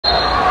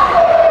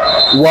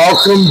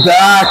Welcome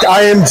back.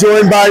 I am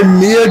joined by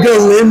Mia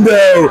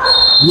Galindo,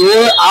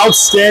 your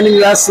outstanding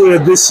wrestler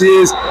of this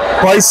year's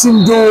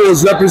Bison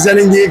Duels,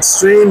 representing the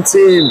Extreme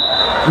team.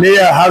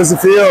 Mia, how does it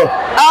feel?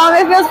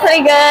 It feels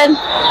pretty good.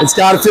 It's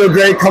got to feel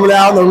great coming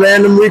out on a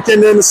random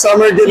weekend in the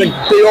summer, getting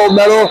a big old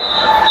medal.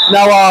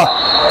 Now,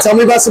 tell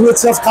me about some of the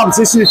tough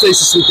competition you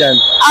faced this weekend.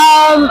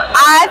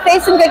 I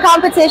faced some good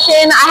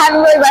competition. I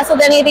haven't really wrestled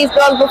any of these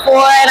girls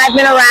before, and I've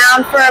been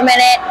around for a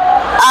minute.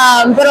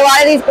 But a lot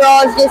of these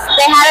girls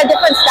they had a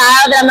different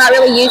style that I'm not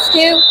really used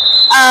to,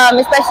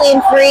 especially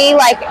in free.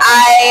 Like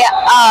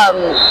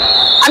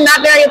I'm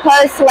not very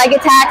opposed to leg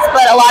attacks,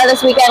 but a lot of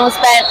this weekend was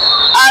spent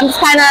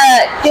just kind of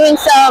doing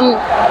some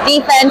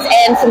defense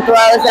and some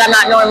throws that I'm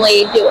not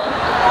normally doing.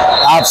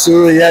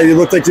 Absolutely, yeah. You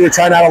looked like you were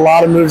trying out a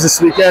lot of moves this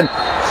weekend.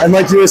 And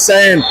like you were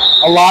saying,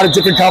 a lot of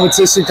different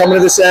competition coming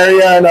to this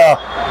area, and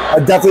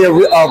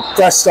definitely a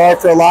fresh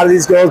start for a lot of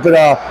these girls, but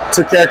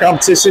took care of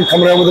competition,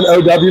 coming in with an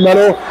OW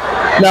medal.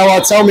 Now,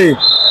 tell me,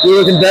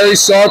 you're looking very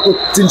sharp,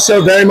 didn't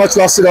show very much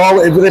rust at all,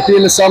 with it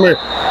being the summer.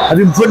 Have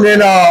you been putting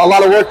in a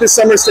lot of work this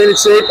summer, staying in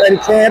shape, any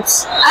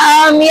camps?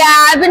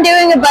 Yeah, I've been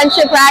doing a bunch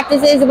of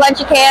practices, a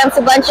bunch of camps,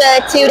 a bunch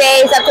of 2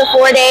 days up to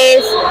 4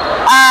 days.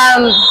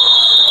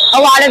 A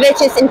lot of it's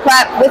just in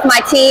prep with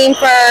my team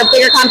for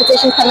bigger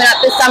competitions coming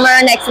up this summer,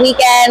 next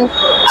weekend,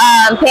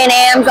 Pan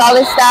Ams, all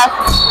this stuff.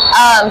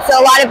 So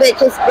a lot of it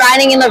just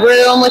grinding in the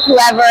room with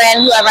whoever I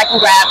can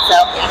grab. So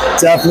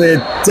definitely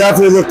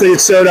looked like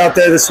it showed out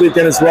there this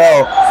weekend as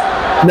well.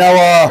 Now,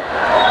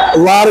 a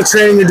lot of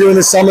training you're doing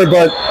this summer,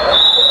 but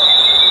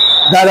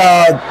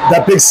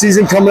that big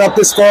season coming up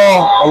this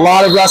fall, a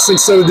lot of wrestling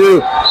still to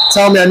do.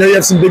 Tell me, I know you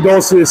have some big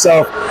goals for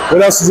yourself.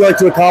 What else would you like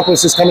to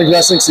accomplish this coming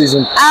wrestling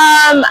season?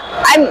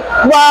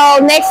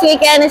 Well, next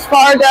weekend is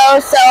Fargo,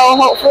 so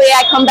hopefully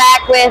I come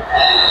back with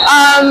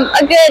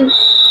a good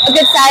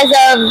size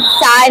of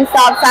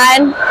stop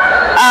sign.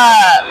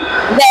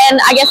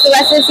 Then I guess the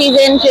rest of the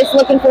season, just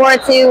looking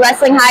forward to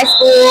wrestling high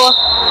school.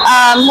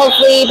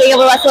 Hopefully being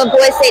able to wrestle a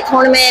boys state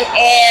tournament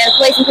and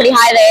placing pretty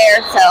high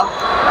there. So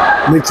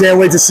we can't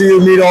wait to see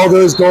you meet all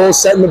those goals,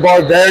 setting the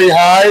bar very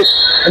high.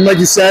 And like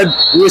you said,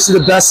 we wish you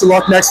the best of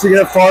luck next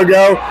weekend at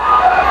Fargo.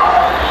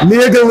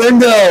 Mia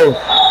Galindo,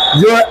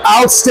 your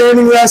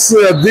outstanding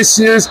wrestler of this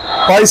year's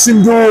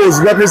Bison Duels,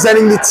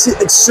 representing the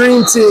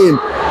Extreme team.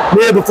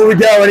 Mia, before we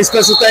go, any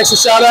special thanks or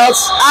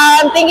shout-outs?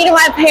 Thank you to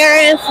my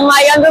parents,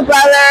 my younger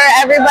brother,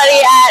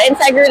 everybody at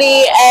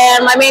Integrity,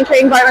 and my main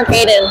training partner,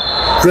 Kaden.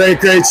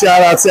 Great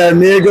shout-outs there.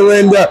 Mia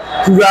Galindo,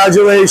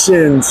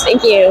 congratulations.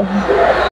 Thank you.